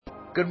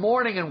Good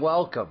morning and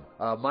welcome.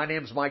 My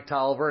name's Mike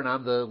Tolliver, and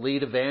I'm the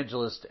lead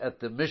evangelist at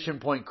the Mission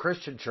Point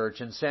Christian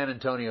Church in San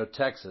Antonio,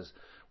 Texas.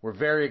 We're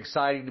very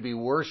excited to be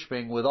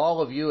worshiping with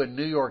all of you in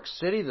New York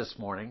City this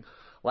morning.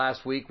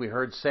 Last week we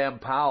heard Sam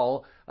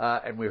Powell,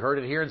 and we heard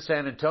it here in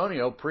San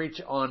Antonio,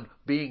 preach on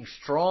being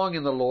strong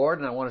in the Lord,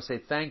 and I want to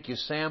say thank you,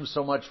 Sam,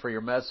 so much for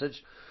your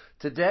message.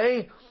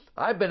 Today,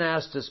 I've been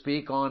asked to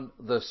speak on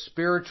the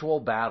spiritual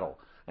battle.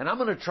 And I'm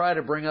going to try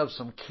to bring up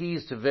some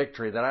keys to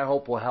victory that I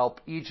hope will help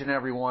each and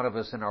every one of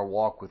us in our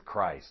walk with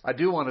Christ. I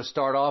do want to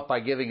start off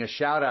by giving a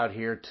shout out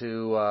here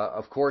to,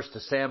 of course, to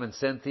Sam and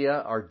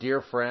Cynthia, our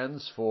dear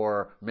friends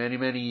for many,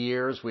 many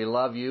years. We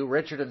love you.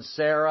 Richard and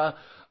Sarah,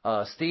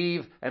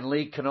 Steve and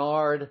Lee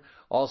Kennard,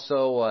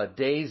 also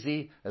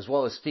Daisy, as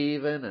well as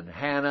Stephen and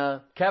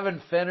Hannah,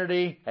 Kevin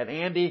Finnerty and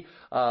Andy,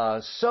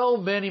 so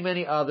many,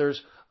 many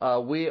others.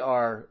 We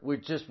love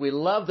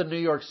the New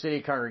York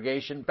City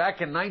congregation. Back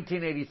in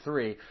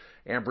 1983,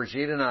 and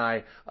Brigitte and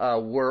I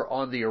were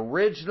on the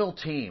original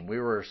team. We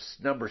were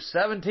number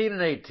 17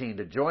 and 18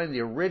 to join the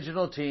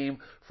original team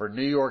for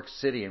New York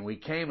City, and we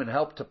came and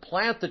helped to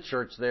plant the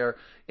church there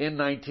in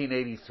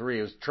 1983.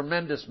 It was a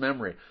tremendous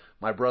memory.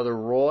 My brother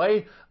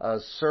Roy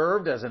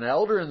served as an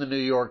elder in the New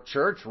York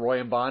church.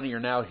 Roy and Bonnie are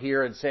now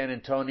here in San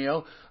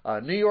Antonio.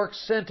 New York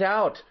sent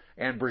out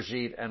and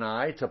Brigitte and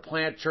I to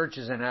plant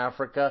churches in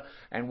Africa,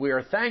 and we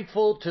are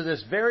thankful to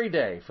this very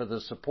day for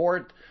the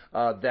support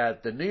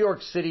that the New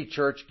York City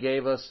church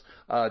gave us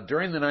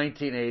during the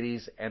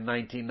 1980s and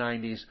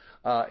 1990s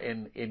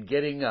in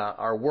getting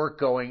our work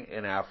going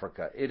in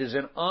Africa. It is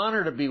an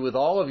honor to be with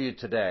all of you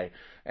today,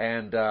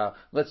 and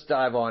let's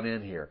dive on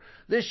in here.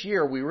 This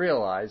year we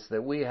realize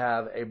that we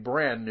have a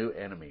brand new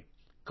enemy,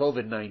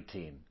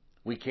 COVID-19.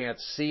 We can't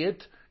see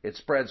it. It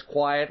spreads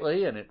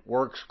quietly and it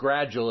works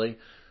gradually.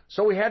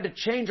 So we had to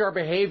change our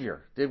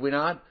behavior, did we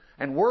not?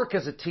 And work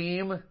as a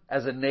team,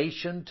 as a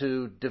nation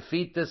to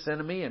defeat this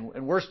enemy,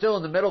 and we're still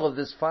in the middle of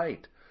this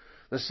fight.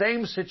 The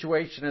same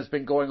situation has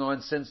been going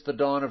on since the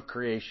dawn of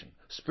creation.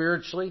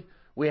 Spiritually,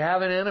 we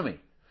have an enemy.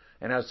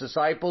 And as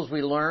disciples,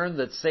 we learn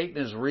that Satan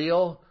is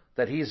real,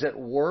 that he's at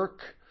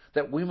work,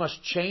 that we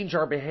must change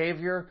our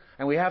behavior,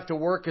 and we have to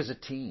work as a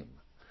team.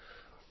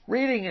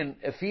 Reading in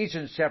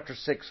Ephesians chapter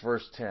 6,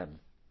 verse 10,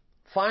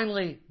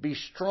 "Finally, be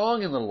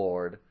strong in the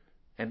Lord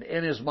and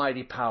in His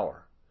mighty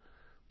power.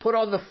 Put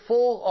on the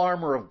full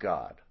armor of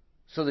God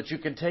so that you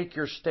can take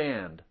your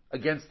stand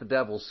against the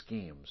devil's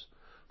schemes.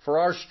 For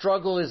our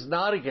struggle is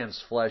not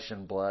against flesh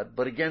and blood,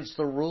 but against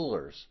the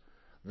rulers,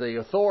 the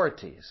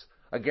authorities,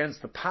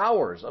 against the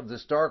powers of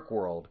this dark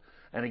world,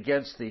 and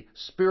against the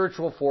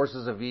spiritual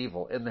forces of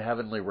evil in the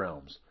heavenly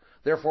realms.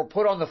 Therefore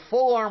put on the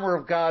full armor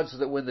of God so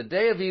that when the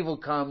day of evil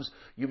comes,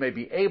 you may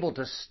be able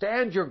to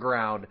stand your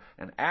ground,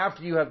 and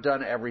after you have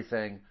done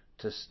everything,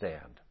 to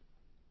stand."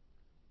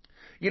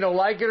 You know,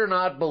 like it or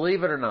not,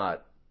 believe it or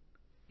not,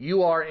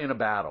 you are in a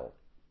battle.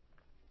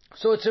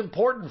 So it's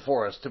important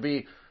for us to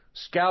be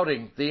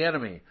scouting the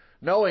enemy,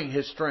 knowing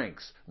his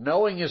strengths,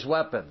 knowing his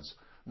weapons,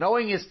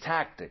 knowing his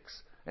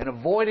tactics, and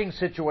avoiding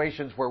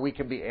situations where we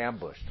can be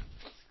ambushed.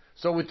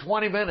 So with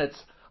 20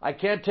 minutes, I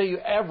can't tell you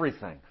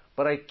everything,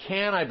 but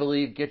I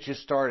believe, get you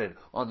started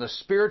on the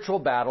spiritual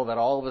battle that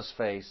all of us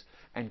face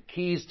and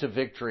keys to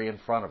victory in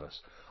front of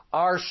us.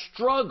 Our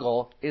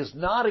struggle is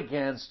not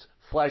against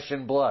flesh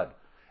and blood.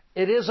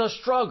 It is a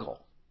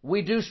struggle.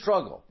 We do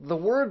struggle. The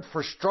word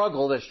for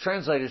struggle that's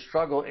translated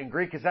struggle in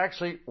Greek is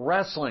actually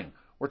wrestling.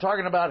 We're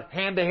talking about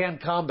hand-to-hand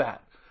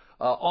combat,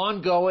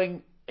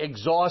 ongoing,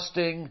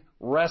 exhausting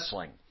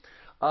wrestling.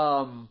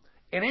 In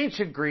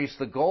ancient Greece,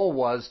 the goal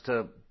was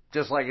to,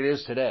 just like it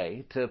is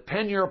today, to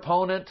pin your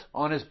opponent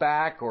on his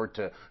back or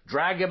to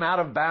drag him out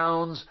of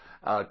bounds,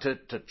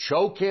 to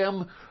choke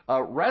him.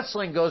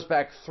 Wrestling goes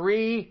back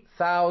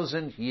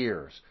 3,000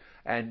 years.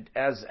 And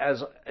as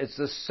it's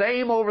the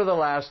same over the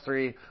last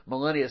 3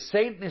 millennia,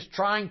 Satan is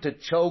trying to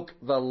choke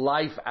the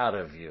life out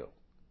of you.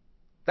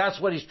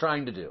 That's what he's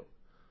trying to do.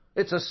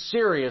 It's a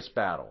serious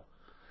battle.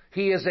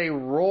 He is a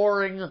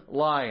roaring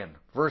lion,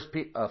 1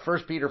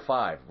 Peter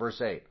 5,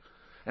 verse 8.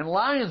 And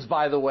lions,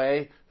 by the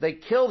way, they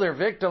kill their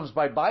victims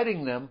by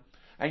biting them.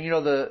 And you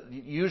know,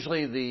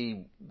 usually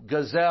the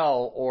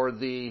gazelle or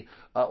the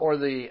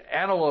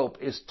antelope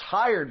is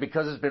tired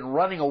because it's been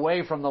running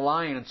away from the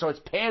lion, and so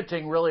it's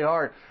panting really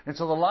hard. And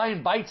so the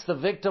lion bites the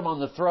victim on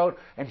the throat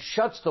and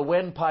shuts the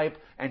windpipe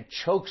and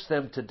chokes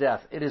them to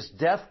death. It is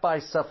death by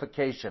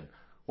suffocation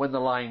when the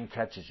lion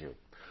catches you.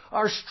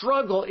 Our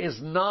struggle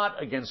is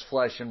not against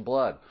flesh and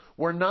blood.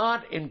 We're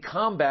not in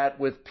combat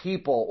with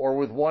people or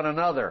with one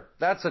another.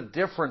 That's a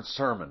different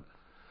sermon.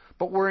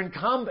 But we're in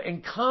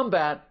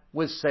combat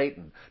with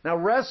Satan. Now,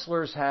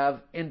 wrestlers have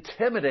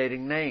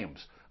intimidating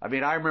names. I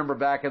mean, I remember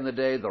back in the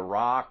day, The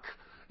Rock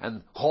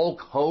and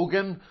Hulk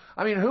Hogan.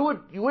 I mean,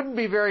 you wouldn't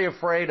be very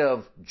afraid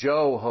of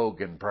Joe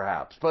Hogan,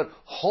 perhaps, but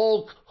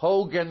Hulk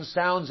Hogan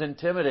sounds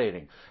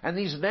intimidating. And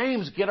these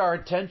names get our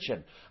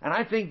attention. And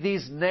I think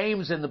these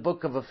names in the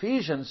book of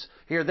Ephesians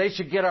here, they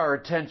should get our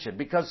attention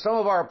because some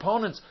of our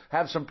opponents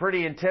have some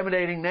pretty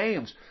intimidating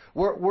names.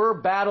 We're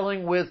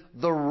battling with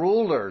the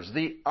rulers,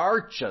 the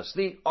archus,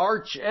 the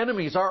arch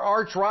enemies, our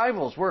arch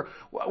rivals.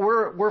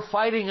 We're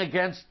fighting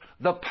against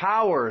the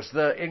powers,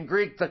 in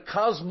Greek, the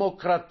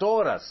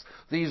kosmokratoras,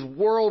 these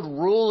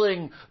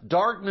world-ruling,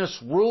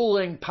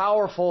 darkness-ruling,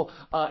 powerful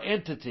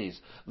entities.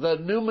 The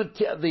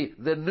pneumatika,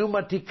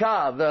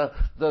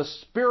 the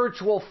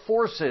spiritual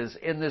forces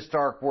in this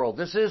dark world.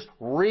 This is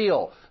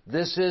real.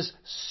 This is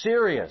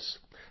serious.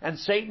 And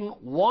Satan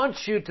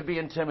wants you to be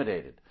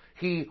intimidated.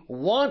 He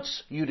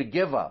wants you to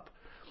give up.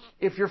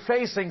 If you're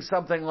facing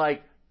something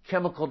like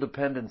chemical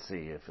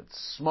dependency, if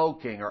it's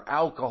smoking or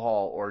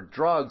alcohol or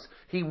drugs,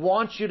 he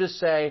wants you to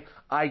say,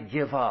 I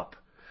give up.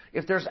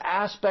 If there's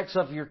aspects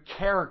of your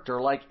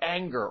character like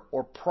anger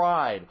or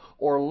pride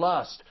or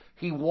lust,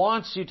 he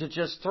wants you to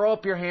just throw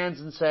up your hands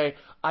and say,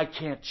 I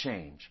can't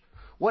change.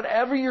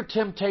 Whatever your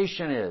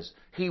temptation is,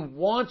 he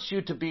wants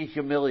you to be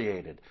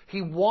humiliated.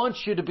 He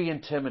wants you to be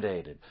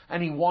intimidated.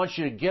 And he wants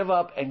you to give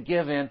up and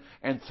give in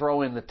and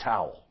throw in the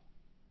towel.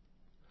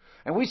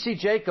 And we see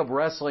Jacob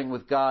wrestling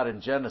with God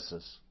in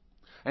Genesis.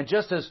 And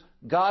just as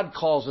God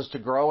calls us to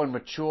grow and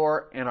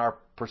mature in our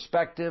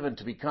perspective and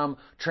to become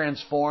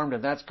transformed,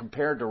 and that's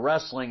compared to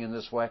wrestling in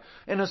this way,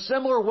 in a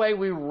similar way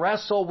we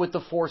wrestle with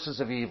the forces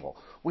of evil.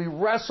 We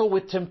wrestle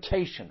with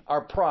temptation,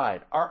 our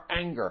pride, our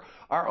anger,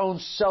 our own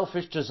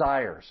selfish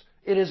desires.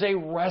 It is a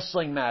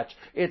wrestling match.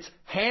 It's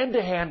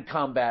hand-to-hand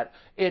combat.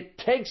 It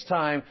takes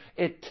time.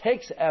 It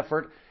takes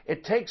effort.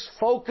 It takes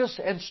focus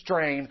and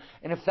strain.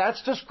 And if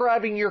that's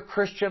describing your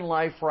Christian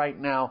life right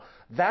now,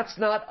 that's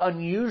not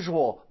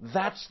unusual.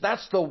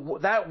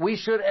 That we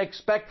should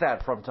expect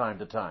that from time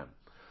to time.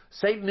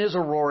 Satan is a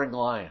roaring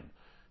lion.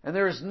 And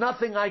there is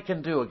nothing I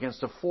can do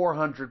against a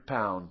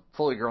 400-pound,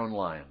 fully grown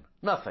lion.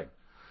 Nothing.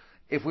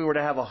 If we were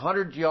to have a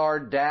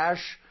 100-yard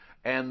dash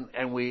and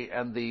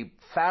the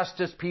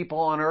fastest people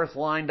on earth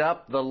lined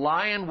up, the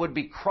lion would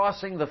be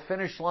crossing the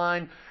finish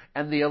line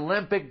and the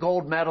Olympic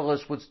gold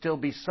medalist would still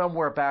be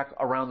somewhere back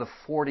around the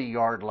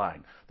 40-yard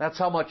line. That's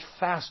how much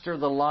faster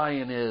the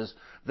lion is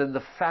than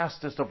the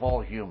fastest of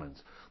all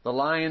humans. The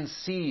lion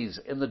sees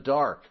in the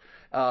dark,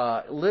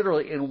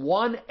 literally in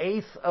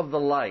 1/8 of the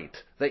light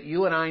that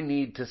you and I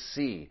need to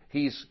see.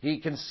 He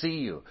can see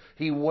you.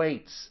 He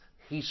waits.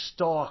 He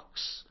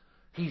stalks.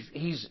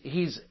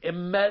 He's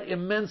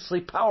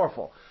immensely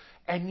powerful.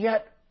 And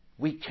yet,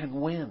 we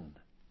can win.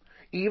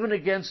 Even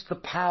against the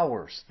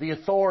powers, the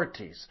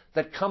authorities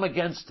that come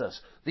against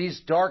us, these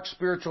dark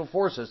spiritual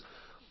forces,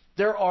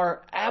 there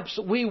are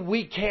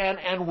we can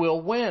and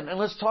will win. And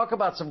let's talk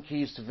about some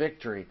keys to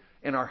victory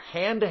in our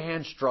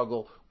hand-to-hand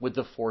struggle with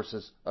the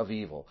forces of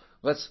evil.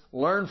 Let's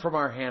learn from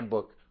our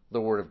handbook, the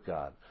Word of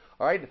God.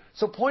 All right?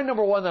 So point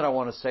number one that I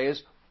want to say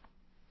is,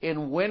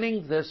 in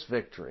winning this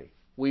victory,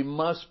 we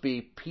must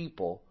be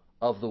people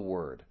of the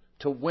Word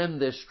to win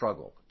this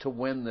struggle, to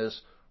win this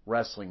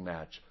wrestling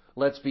match.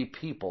 Let's be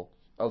people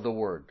of the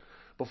Word.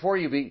 Before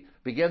you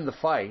begin the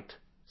fight,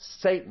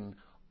 Satan,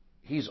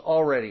 he's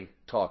already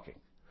talking.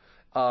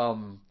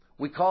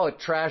 We call it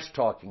trash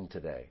talking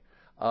today.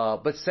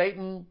 But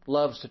Satan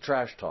loves to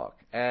trash talk,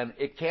 and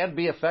it can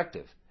be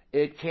effective.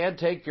 It can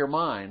take your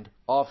mind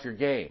off your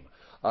game.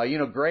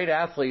 Great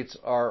athletes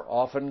are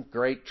often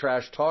great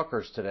trash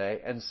talkers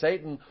today, and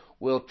Satan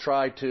will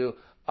try to,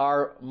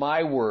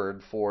 my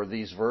word for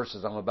these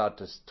verses I'm about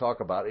to talk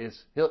about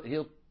is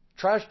he'll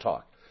trash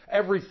talk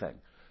everything.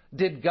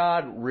 Did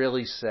God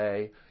really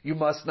say, you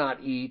must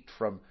not eat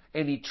from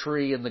any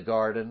tree in the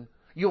garden?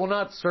 You will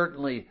not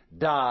certainly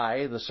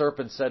die, the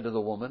serpent said to the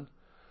woman.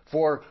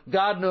 For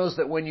God knows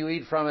that when you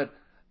eat from it,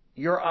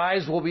 your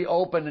eyes will be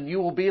opened and you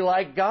will be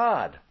like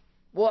God.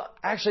 Well,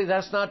 actually,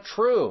 that's not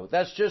true.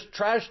 That's just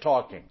trash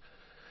talking.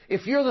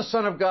 If you're the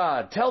Son of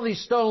God, tell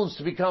these stones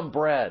to become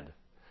bread.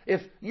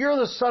 If you're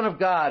the Son of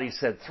God, he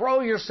said, throw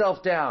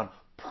yourself down.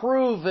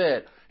 Prove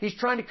it. He's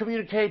trying to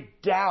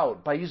communicate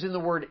doubt by using the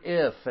word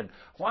if, and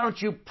why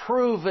don't you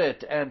prove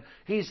it? And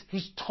he's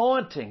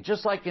taunting,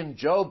 just like in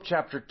Job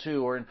chapter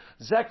 2 or in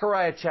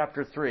Zechariah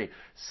chapter 3.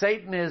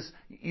 Satan is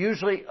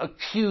usually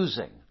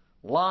accusing,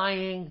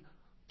 lying,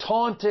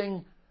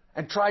 taunting,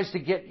 and tries to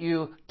get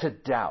you to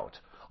doubt.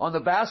 On the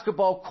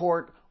basketball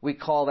court, we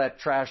call that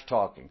trash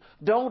talking.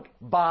 Don't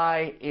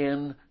buy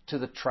into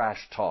the trash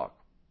talk.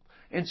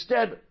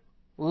 Instead,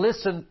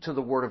 listen to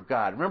the Word of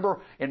God. Remember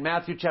in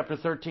Matthew chapter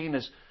 13,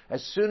 as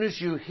soon as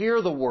you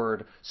hear the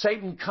Word,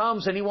 Satan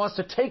comes and he wants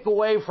to take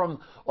away from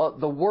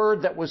the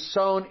Word that was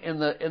sown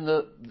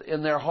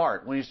in their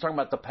heart when he's talking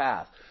about the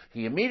path.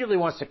 He immediately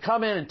wants to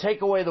come in and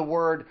take away the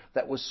Word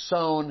that was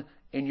sown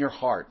in your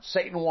heart.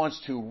 Satan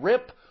wants to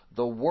rip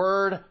the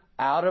Word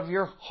out of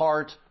your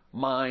heart,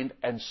 mind,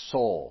 and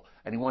soul.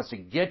 And he wants to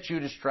get you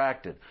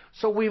distracted.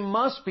 So we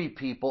must be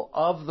people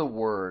of the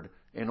Word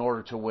in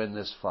order to win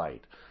this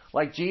fight.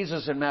 Like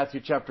Jesus in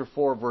Matthew chapter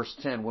 4, verse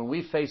 10, when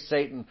we face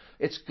Satan,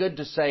 it's good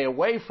to say,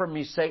 away from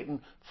me,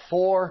 Satan,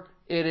 for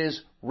it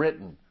is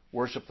written,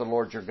 worship the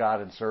Lord your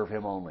God and serve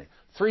him only.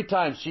 3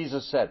 times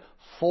Jesus said,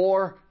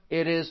 for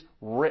it is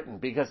written,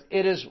 because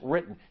it is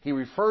written. He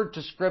referred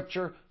to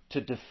Scripture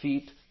to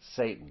defeat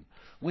Satan.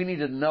 We need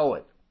to know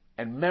it.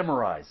 and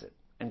memorize it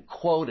and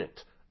quote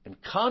it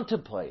and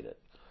contemplate it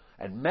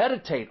and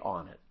meditate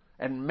on it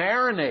and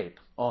marinate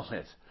on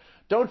it.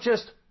 Don't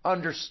just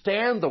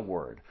understand the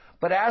Word,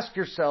 but ask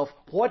yourself,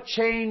 what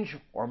change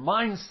or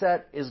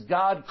mindset is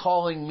God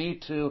calling me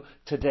to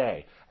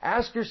today?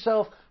 Ask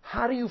yourself,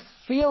 how do you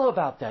feel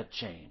about that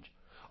change?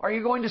 Are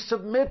you going to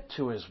submit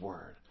to His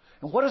Word?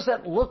 And what does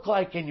that look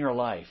like in your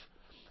life?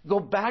 Go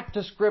back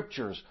to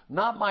Scriptures,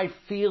 not my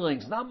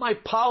feelings, not my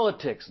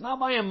politics, not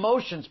my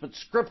emotions, but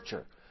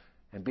Scripture,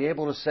 and be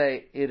able to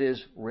say, it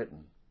is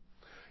written.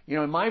 You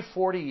know, in my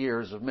 40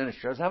 years of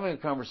ministry, I was having a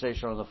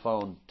conversation on the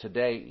phone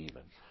today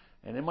even,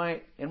 and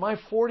in my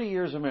 40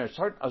 years of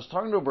ministry, I was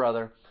talking to a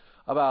brother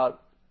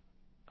about,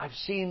 I've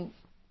seen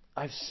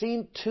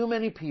too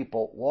many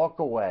people walk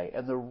away,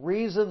 and the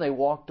reason they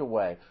walked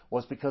away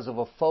was because of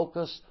a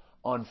focus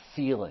on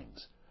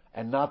feelings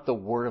and not the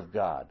Word of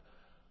God.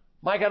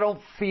 Mike, I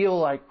don't feel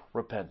like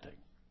repenting.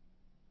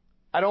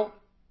 I don't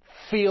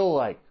feel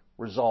like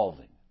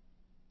resolving.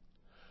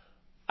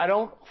 I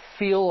don't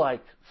feel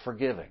like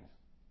forgiving.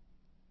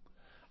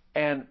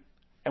 And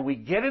we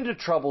get into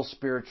trouble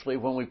spiritually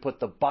when we put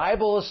the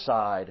Bible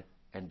aside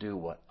and do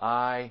what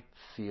I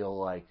feel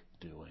like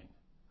doing.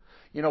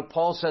 You know,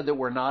 Paul said that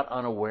we're not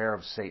unaware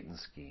of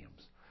Satan's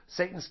schemes.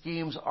 Satan's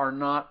schemes are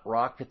not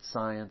rocket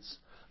science.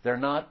 They're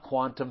not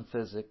quantum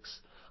physics.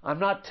 I'm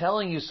not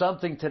telling you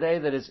something today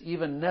that is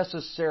even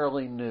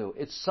necessarily new.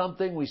 It's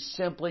something we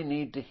simply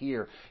need to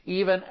hear,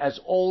 even as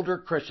older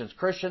Christians,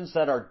 Christians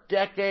that are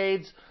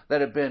decades, that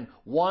have been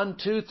 1,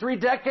 2, 3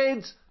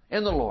 decades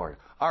in the Lord.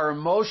 Our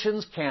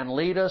emotions can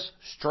lead us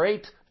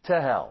straight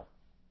to hell.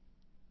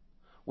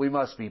 We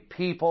must be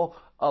people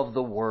of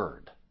the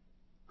Word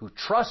who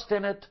trust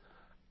in it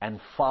and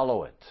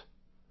follow it.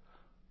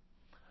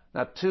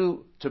 Now,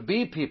 to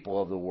be people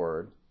of the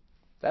Word,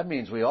 that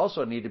means we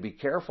also need to be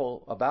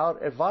careful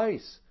about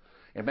advice.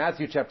 In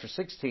Matthew chapter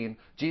 16,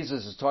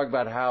 Jesus is talking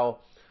about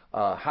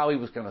how He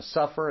was going to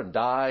suffer and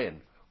die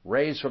and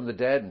raise from the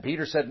dead. And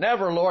Peter said,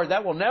 "Never, Lord,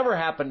 that will never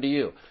happen to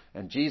you."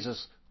 And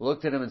Jesus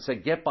looked at him and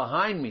said, "Get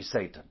behind me,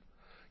 Satan.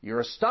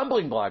 You're a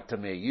stumbling block to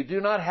me. You do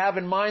not have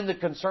in mind the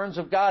concerns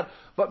of God,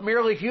 but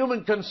merely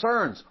human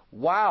concerns."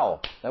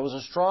 Wow, that was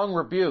a strong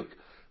rebuke.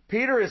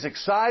 Peter is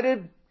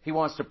excited. He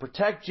wants to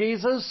protect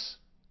Jesus,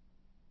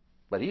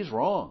 but he's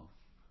wrong.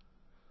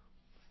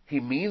 He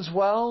means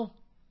well,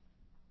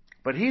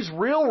 but he's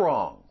real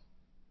wrong.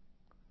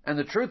 And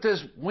the truth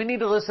is, we need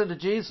to listen to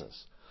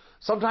Jesus.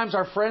 Sometimes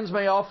our friends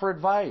may offer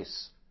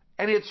advice,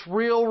 and it's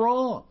real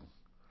wrong.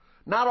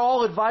 Not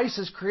all advice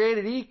is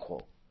created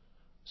equal.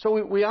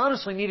 So we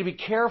honestly need to be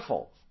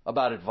careful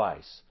about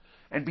advice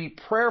and be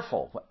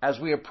prayerful as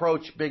we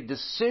approach big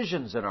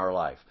decisions in our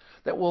life,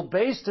 that we'll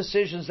base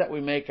decisions that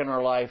we make in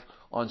our life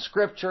on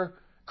Scripture,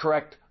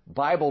 correct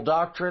Bible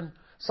doctrine.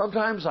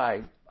 Sometimes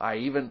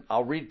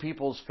I'll read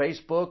people's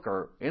Facebook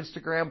or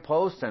Instagram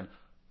posts and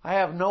I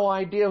have no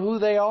idea who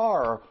they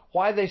are or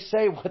why they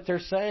say what they're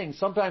saying.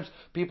 Sometimes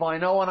people I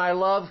know and I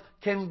love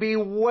can be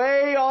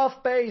way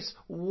off base,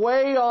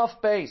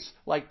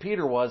 like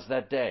Peter was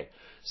that day.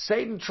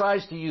 Satan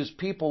tries to use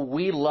people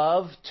we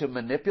love to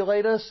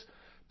manipulate us.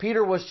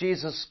 Peter was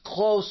Jesus'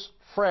 close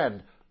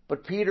friend,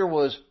 but Peter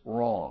was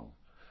wrong.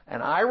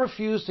 And I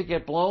refuse to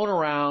get blown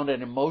around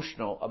and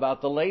emotional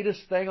about the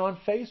latest thing on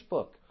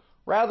Facebook.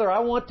 Rather, I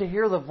want to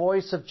hear the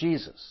voice of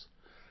Jesus,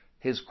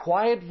 His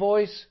quiet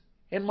voice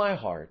in my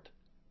heart,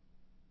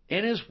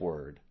 in His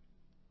Word,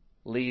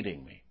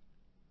 leading me.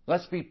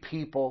 Let's be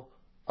people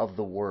of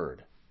the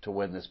Word to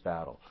win this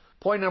battle.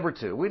 Point number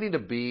 2, we need to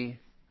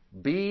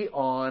be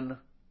on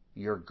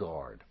your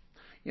guard.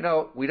 You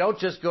know, we don't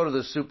just go to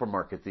the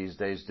supermarket these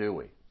days, do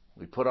we?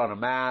 We put on a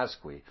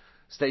mask, we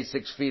stay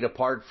 6 feet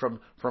apart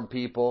from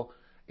people.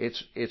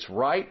 It's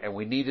right, and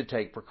we need to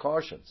take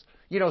precautions.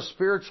 You know,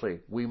 spiritually,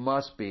 we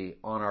must be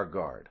on our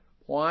guard.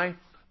 Why?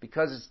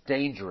 Because it's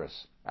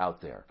dangerous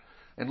out there.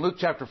 In Luke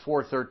chapter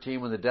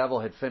 4:13, when the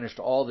devil had finished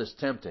all this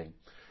tempting,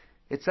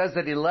 it says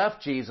that he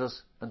left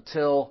Jesus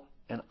until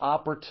an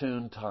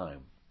opportune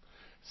time.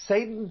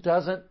 Satan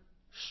doesn't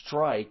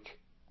strike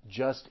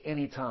just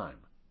any time.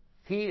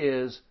 He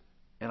is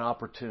an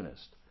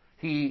opportunist.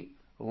 He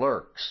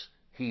lurks.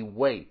 He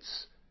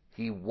waits.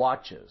 He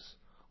watches.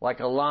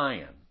 Like a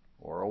lion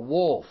or a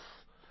wolf.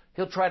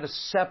 He'll try to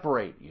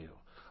separate you,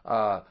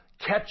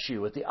 catch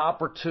you at the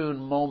opportune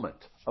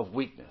moment of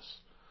weakness.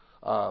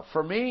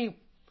 For me,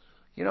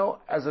 you know,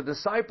 as a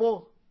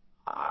disciple,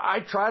 I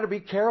try to be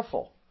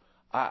careful.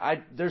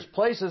 There's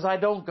places I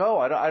don't go.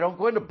 I don't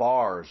go into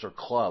bars or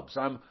clubs.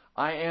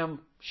 I am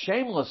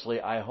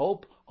shamelessly, I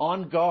hope,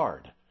 on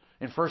guard.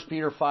 In 1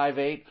 Peter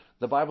 5:8,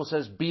 the Bible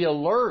says, "Be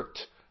alert,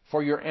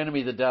 for your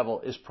enemy, the devil,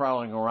 is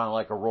prowling around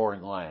like a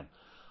roaring lion."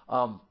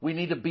 We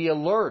need to be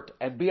alert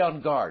and be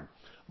on guard.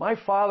 My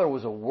father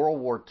was a World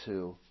War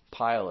II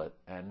pilot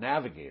and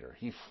navigator.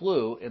 He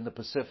flew in the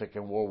Pacific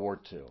in World War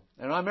II.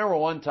 And I remember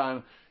one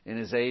time he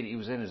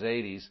was in his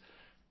 80s,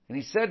 and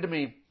he said to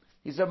me,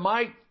 he said,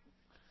 "Mike,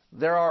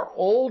 there are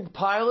old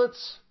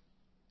pilots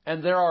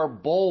and there are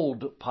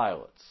bold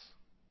pilots.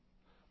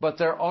 but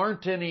there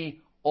aren't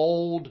any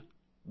old,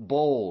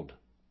 bold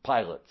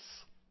pilots.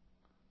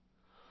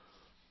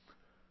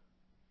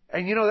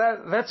 And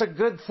that's a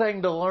good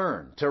thing to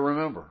learn, to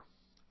remember.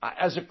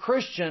 As a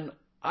Christian,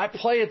 I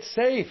play it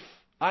safe.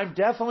 I'm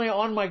definitely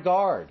on my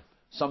guard.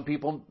 Some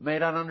people may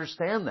not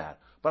understand that,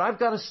 but I've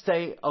got to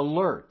stay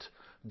alert.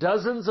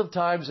 Dozens of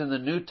times in the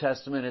New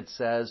Testament it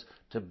says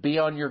to be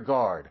on your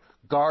guard.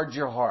 Guard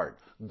your heart.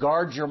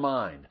 Guard your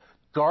mind.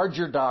 Guard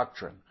your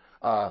doctrine.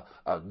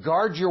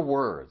 Guard your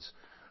words.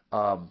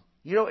 In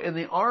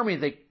the Army,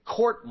 they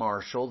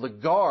court-martial the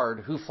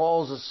guard who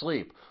falls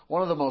asleep.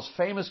 One of the most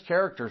famous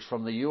characters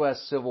from the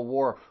U.S. Civil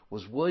War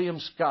was William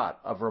Scott,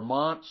 a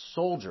Vermont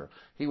soldier.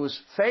 He was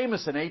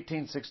famous in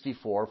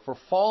 1864 for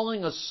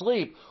falling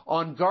asleep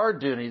on guard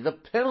duty. The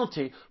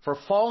penalty for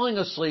falling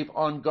asleep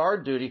on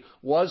guard duty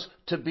was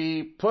to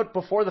be put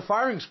before the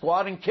firing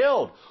squad and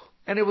killed.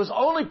 And it was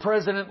only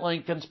President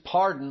Lincoln's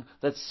pardon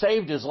that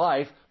saved his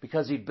life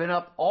because he'd been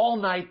up all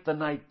night the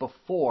night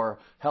before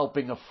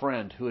helping a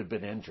friend who had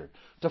been injured.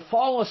 To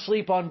fall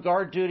asleep on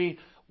guard duty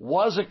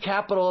was a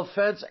capital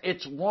offense.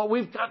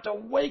 We've got to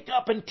wake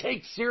up and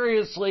take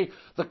seriously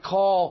the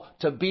call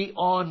to be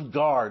on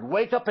guard.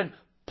 Wake up and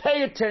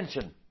pay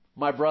attention,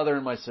 my brother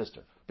and my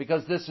sister,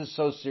 because this is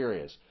so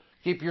serious.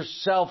 Keep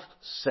yourself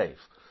safe.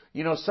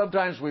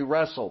 Sometimes we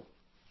wrestle.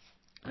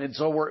 And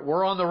so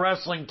we're on the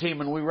wrestling team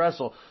and we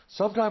wrestle.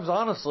 Sometimes,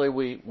 honestly,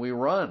 we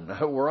run.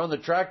 We're on the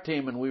track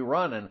team and we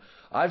run. And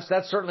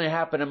that certainly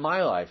happened in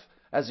my life.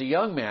 As a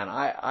young man,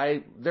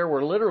 there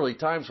were literally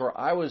times where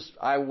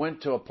I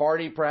went to a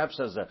party, perhaps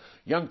as a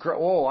young,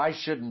 I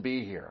shouldn't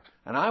be here.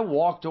 And I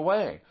walked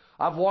away.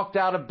 I've walked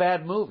out of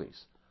bad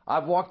movies.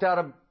 I've walked out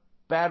of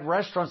bad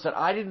restaurants that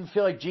I didn't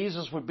feel like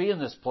Jesus would be in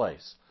this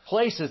place.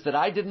 Places that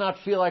I did not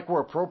feel like were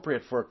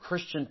appropriate for a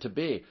Christian to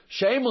be.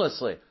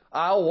 Shamelessly.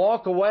 I'll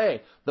walk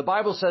away. The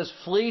Bible says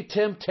flee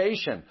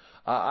temptation.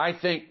 I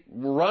think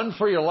run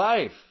for your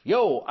life.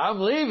 I'm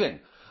leaving.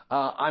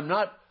 I'm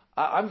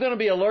going to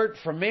be alert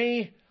for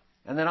me,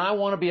 and then I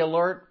want to be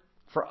alert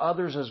for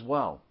others as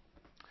well.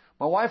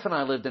 My wife and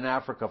I lived in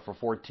Africa for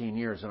 14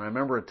 years, and I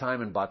remember a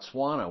time in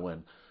Botswana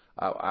when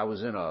I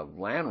was in a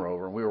Land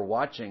Rover and we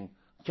were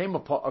came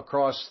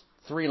across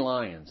 3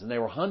 lions, and they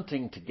were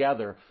hunting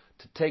together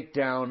to take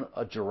down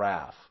a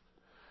giraffe.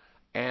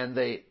 And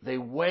they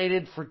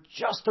waited for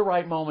just the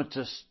right moment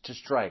to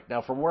strike.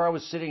 Now, from where I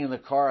was sitting in the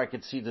car, I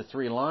could see the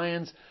 3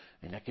 lions,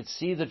 and I could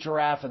see the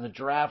giraffe, and the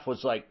giraffe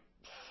was like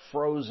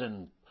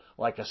frozen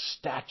like a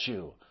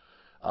statue.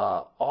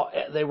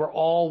 They were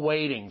all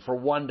waiting for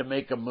one to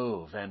make a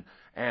move.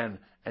 And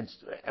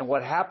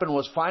what happened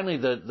was finally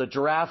the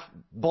giraffe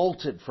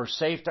bolted for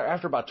safety.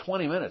 After about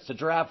 20 minutes, the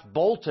giraffe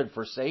bolted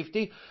for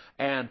safety,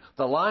 and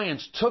the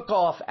lions took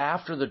off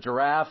after the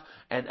giraffe,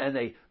 and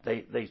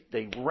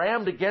they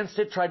rammed against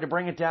it, tried to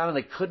bring it down, and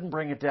they couldn't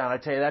bring it down. I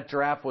tell you, that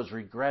giraffe was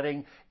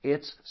regretting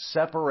its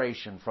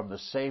separation from the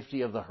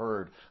safety of the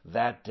herd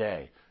that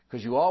day.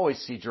 Because you always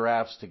see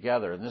giraffes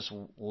together, and this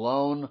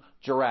lone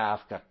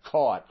giraffe got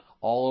caught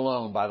all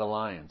alone by the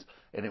lions.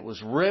 And it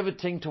was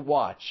riveting to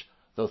watch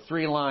the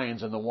 3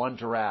 lions and the 1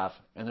 giraffe,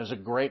 and there's a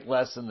great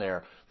lesson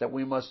there that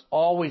we must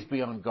always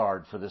be on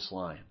guard for this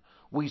lion.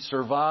 We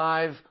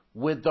survive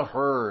with the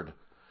herd.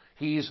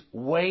 He's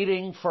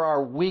waiting for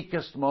our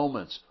weakest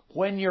moments,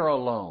 when you're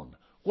alone,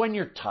 when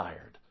you're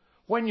tired,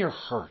 when you're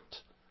hurt,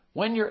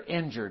 when you're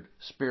injured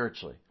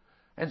spiritually.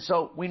 And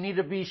so we need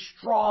to be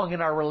strong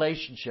in our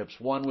relationships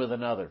one with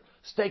another.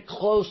 Stay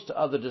close to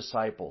other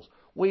disciples.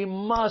 We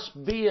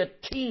must be a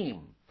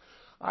team.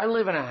 I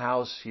live in a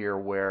house here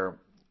where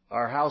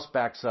our house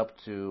backs up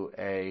to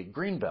a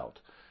green belt.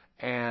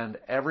 And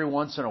every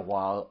once in a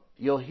while,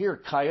 you'll hear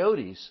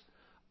coyotes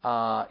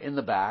in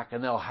the back,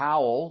 and they'll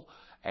howl,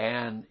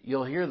 and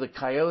you'll hear the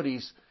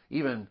coyotes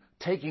even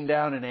taking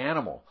down an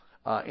animal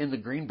in the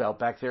green belt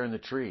back there in the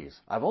trees.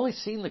 I've only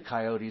seen the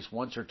coyotes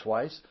once or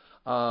twice,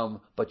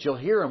 but you'll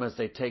hear them as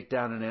they take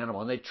down an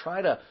animal.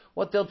 And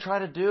what they'll try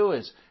to do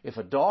is, if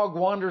a dog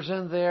wanders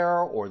in there,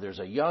 or there's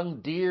a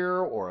young deer,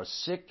 or a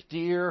sick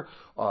deer,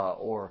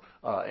 or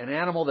an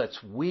animal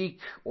that's weak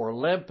or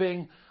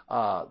limping,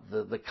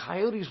 the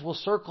coyotes will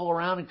circle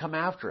around and come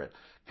after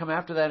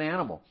that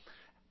animal.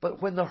 But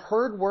when the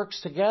herd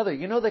works together,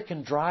 they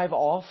can drive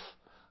off.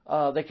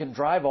 They can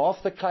drive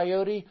off the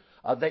coyote.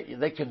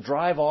 They can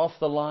drive off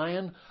the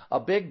lion. A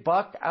big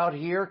buck out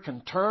here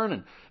can turn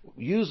and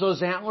use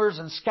those antlers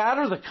and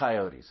scatter the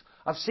coyotes.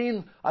 I've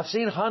seen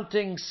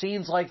hunting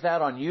scenes like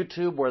that on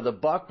YouTube where the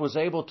buck was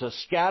able to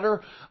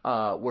scatter,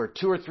 where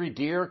 2 or 3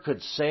 deer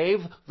could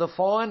save the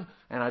fawn,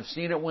 and I've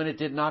seen it when it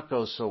did not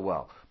go so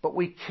well. But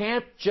we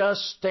can't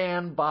just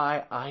stand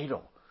by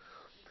idle.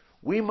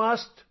 We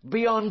must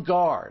be on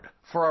guard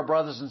for our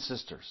brothers and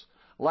sisters.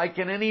 Like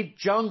in any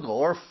jungle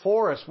or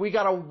forest, we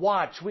got to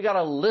watch, we got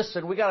to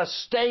listen, we got to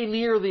stay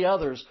near the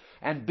others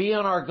and be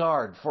on our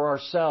guard for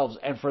ourselves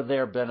and for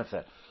their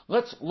benefit.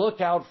 Let's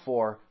look out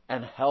for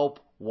and help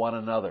one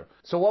another.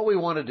 So what we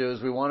want to do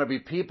is we want to be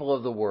people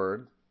of the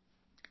Word,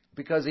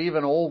 because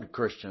even old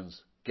Christians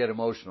get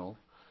emotional,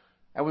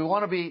 and we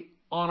want to be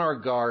on our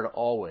guard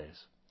always.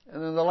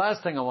 And then the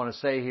last thing I want to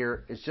say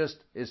here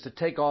is to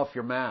take off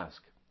your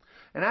mask.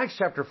 In Acts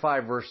chapter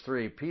 5, verse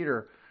 3,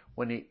 Peter,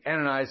 when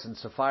Ananias and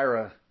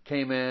Sapphira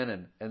came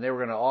in and they were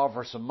going to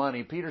offer some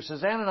money, Peter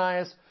says,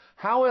 Ananias,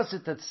 how is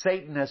it that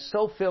Satan has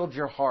so filled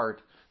your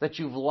heart that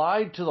you've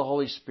lied to the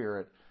Holy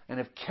Spirit and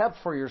have kept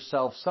for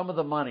yourself some of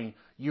the money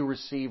you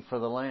received for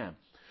the land?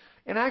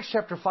 In Acts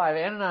chapter 5,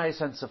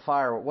 Ananias and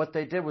Sapphira, what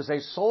they did was they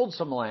sold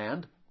some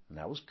land, and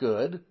that was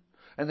good,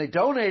 and they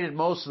donated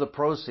most of the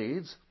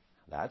proceeds.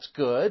 That's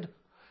good.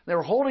 They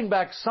were holding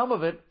back some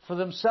of it for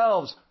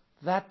themselves.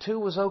 That too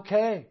was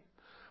okay.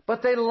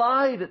 But they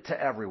lied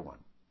to everyone,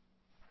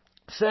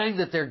 saying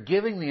that they're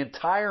giving the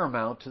entire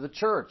amount to the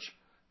church,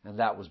 and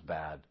that was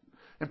bad.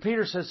 And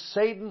Peter says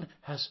Satan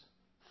has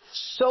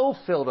so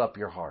filled up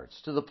your hearts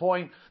to the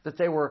point that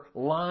they were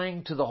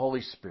lying to the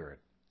Holy Spirit.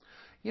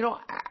 You know,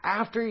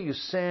 after you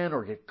sin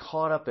or get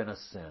caught up in a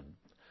sin,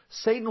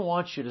 Satan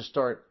wants you to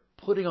start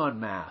putting on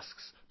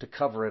masks to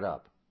cover it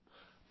up.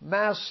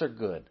 Masks are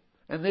good.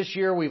 And this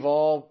year in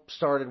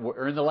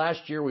the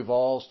last year we've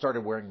all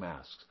started wearing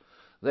masks.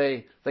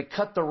 They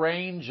cut the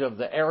range of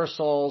the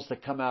aerosols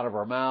that come out of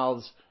our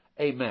mouths.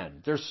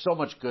 Amen. There's so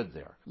much good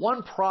there.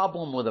 One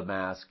problem with a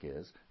mask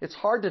is it's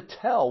hard to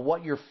tell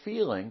what you're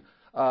feeling,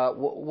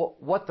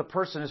 what the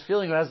person is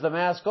feeling who has the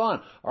mask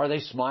on. Are they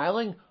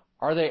smiling?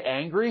 Are they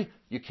angry?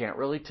 You can't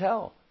really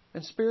tell.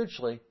 And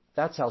spiritually,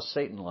 that's how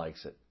Satan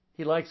likes it.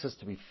 He likes us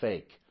to be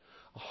fake.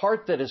 A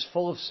heart that is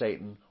full of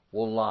Satan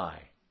will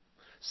lie.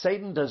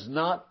 Satan does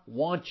not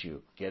want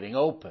you getting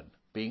open,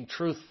 being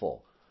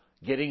truthful,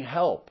 getting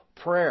help,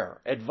 prayer,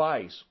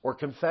 advice, or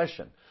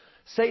confession.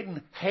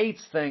 Satan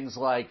hates things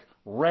like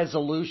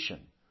resolution,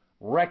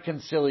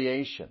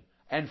 reconciliation,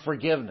 and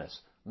forgiveness.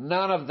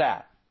 None of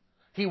that.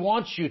 He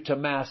wants you to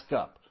mask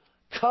up,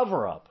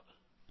 cover up,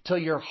 till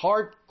your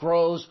heart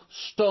grows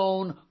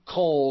stone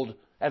cold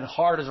and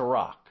hard as a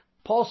rock.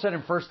 Paul said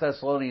in 1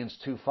 Thessalonians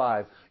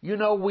 2:5, you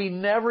know, we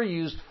never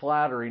used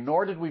flattery,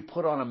 nor did we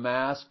put on a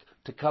mask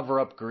to cover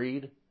up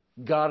greed.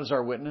 God is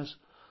our witness.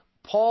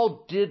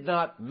 Paul did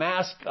not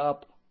mask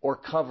up or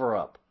cover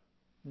up.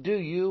 Do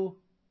you?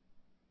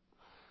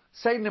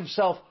 Satan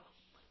himself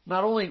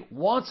not only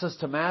wants us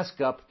to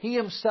mask up, he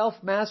himself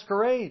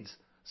masquerades.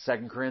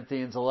 2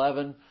 Corinthians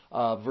 11,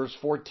 verse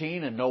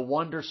 14, and no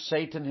wonder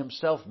Satan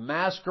himself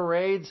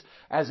masquerades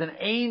as an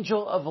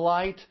angel of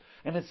light,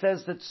 and it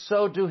says that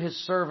so do his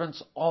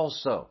servants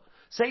also.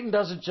 Satan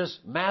doesn't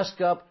just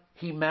mask up,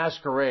 he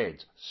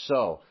masquerades.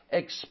 So,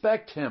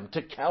 expect him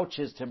to couch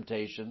his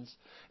temptations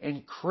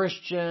in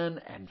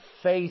Christian and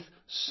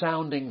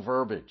faith-sounding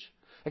verbiage.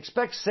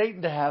 Expect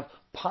Satan to have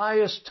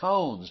pious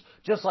tones,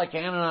 just like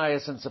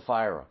Ananias and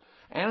Sapphira.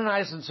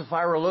 Ananias and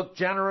Sapphira looked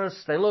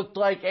generous. They looked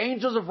like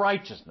angels of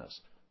righteousness,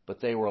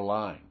 but they were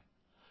lying.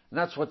 And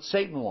that's what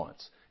Satan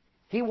wants.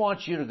 He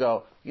wants you to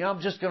go, I'm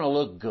just going to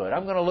look good.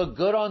 I'm going to look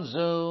good on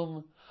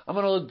Zoom. I'm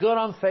going to look good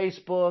on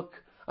Facebook.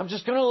 I'm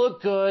just going to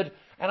look good.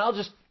 And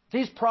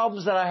these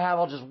problems that I have,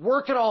 I'll just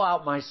work it all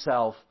out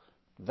myself.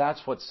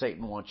 That's what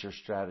Satan wants your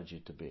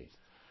strategy to be.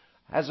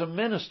 As a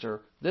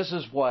minister, this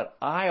is what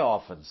I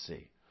often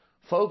see.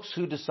 Folks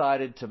who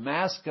decided to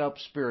mask up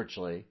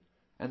spiritually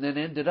and then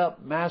ended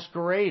up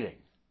masquerading.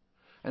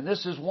 And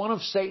this is one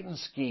of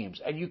Satan's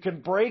schemes. And you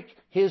can break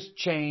his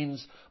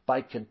chains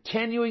by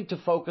continuing to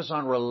focus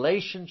on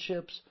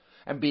relationships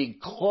and being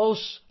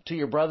close to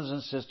your brothers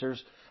and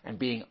sisters and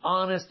being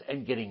honest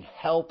and getting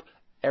help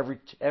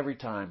every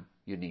time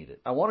you need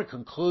it. I want to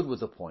conclude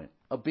with the point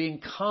of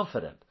being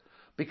confident,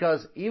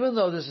 because even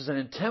though this is an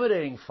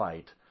intimidating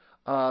fight,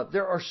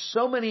 there are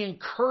so many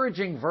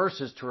encouraging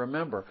verses to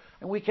remember,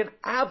 and we can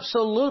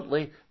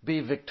absolutely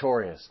be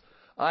victorious.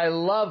 I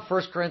love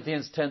 1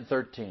 Corinthians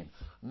 10:13.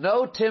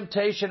 No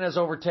temptation has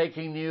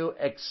overtaken you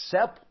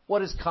except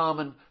what is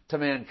common to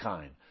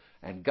mankind.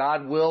 And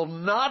God will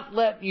not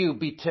let you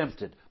be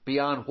tempted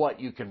beyond what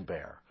you can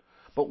bear.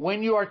 But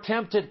when you are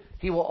tempted,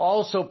 He will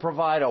also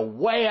provide a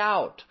way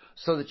out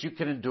so that you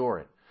can endure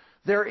it.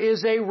 There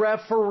is a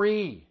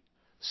referee.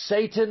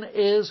 Satan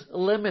is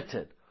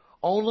limited.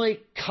 Only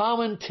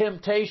common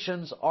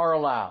temptations are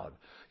allowed.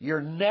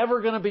 You're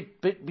never going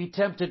to be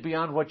tempted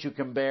beyond what you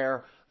can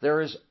bear.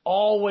 There is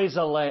always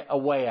a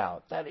way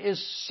out. That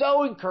is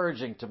so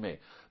encouraging to me.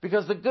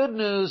 Because the good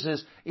news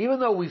is, even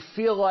though we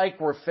feel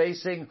like we're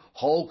facing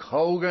Hulk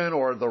Hogan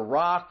or The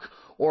Rock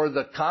or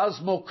the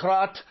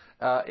Cosmocrat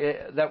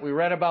that we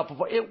read about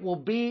before, it will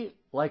be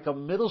like a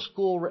middle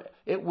school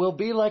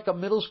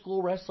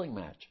wrestling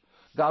match.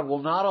 God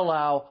will not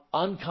allow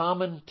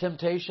uncommon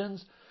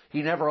temptations.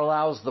 He never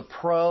allows the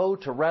pro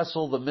to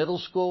wrestle the middle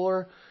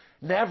schooler.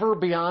 Never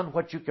beyond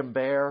what you can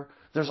bear.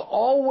 There's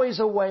always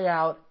a way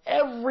out.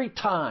 Every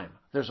time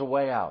there's a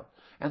way out.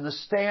 And the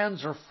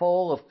stands are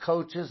full of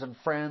coaches and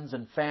friends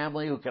and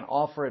family who can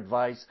offer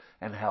advice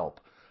and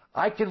help.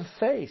 I can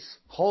face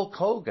Hulk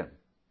Hogan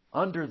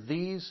under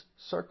these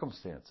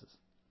circumstances.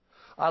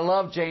 I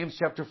love James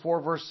chapter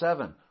 4, verse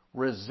 7.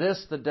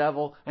 Resist the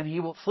devil and he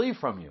will flee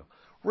from you.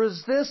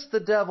 Resist the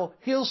devil.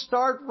 He'll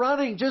start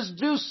running. Just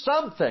do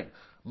something,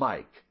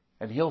 Mike.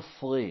 and he'll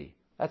flee.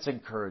 That's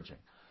encouraging.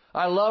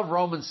 I love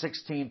Romans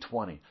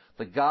 16:20.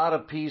 The God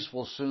of peace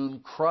will soon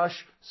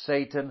crush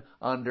Satan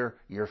under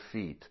your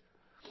feet.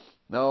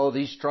 No,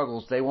 these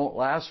struggles, they won't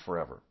last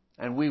forever.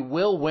 And we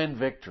will win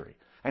victory.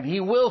 And he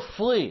will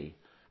flee.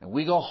 And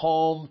we go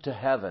home to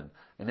heaven.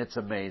 And it's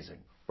amazing.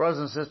 Brothers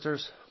and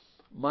sisters,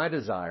 my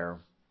desire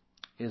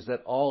is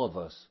that all of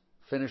us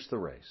finish the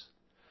race.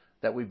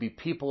 That we be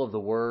people of the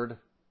Word.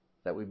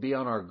 That we be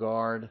on our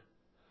guard.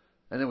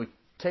 And then we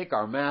take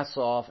our masks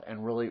off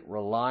and really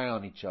rely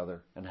on each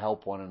other and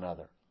help one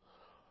another.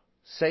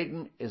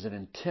 Satan is an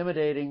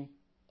intimidating,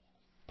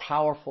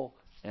 powerful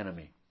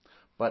enemy.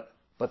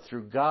 But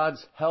through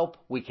God's help,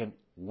 we can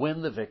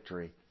win the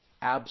victory.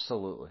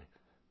 Absolutely.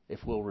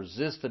 If we'll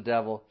resist the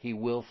devil, he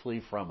will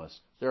flee from us.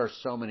 There are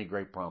so many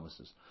great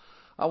promises.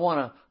 I'm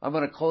going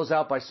to close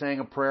out by saying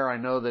a prayer. I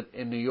know that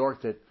in New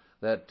York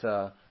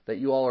that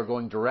you all are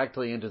going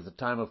directly into the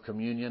time of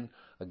communion.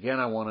 Again,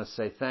 I want to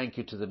say thank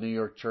you to the New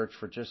York Church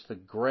for just the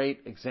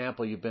great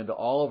example you've been to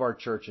all of our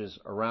churches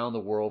around the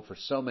world for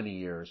so many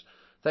years.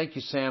 Thank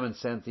you, Sam and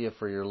Cynthia,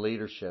 for your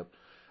leadership.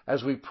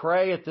 As we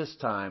pray at this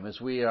time, as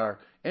we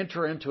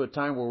enter into a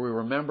time where we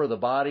remember the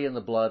body and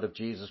the blood of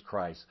Jesus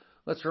Christ,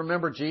 let's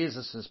remember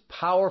Jesus'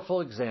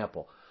 powerful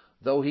example.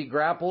 Though he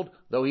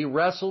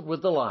wrestled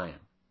with the lion,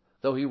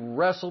 though he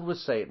wrestled with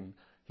Satan,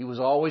 he was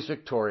always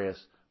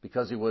victorious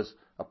because he was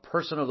a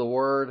person of the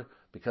Word,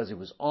 because he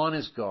was on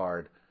his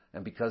guard,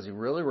 and because he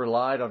really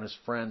relied on his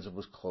friends and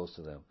was close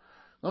to them.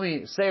 Let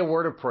me say a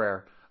word of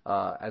prayer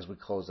as we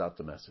close out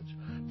the message.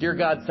 Dear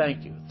God,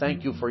 thank you.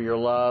 Thank you for your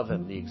love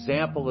and the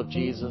example of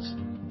Jesus.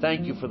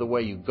 Thank you for the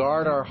way you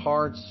guard our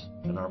hearts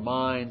and our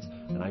minds.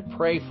 And I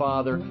pray,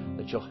 Father,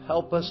 that you'll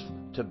help us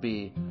to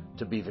be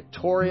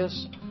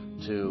victorious,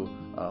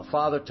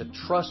 Father, to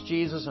trust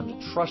Jesus and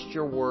to trust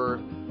your word.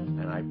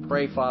 And I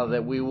pray, Father,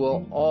 that we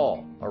will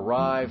all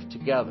arrive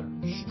together,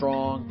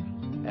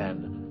 strong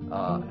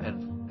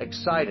and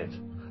excited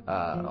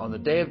on the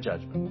day of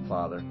judgment,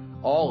 Father.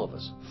 All of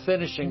us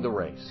finishing the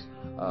race,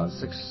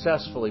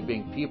 successfully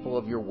being people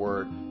of your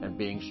word and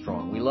being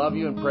strong. We love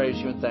you and praise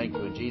you and thank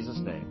you in Jesus'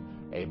 name.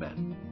 Amen.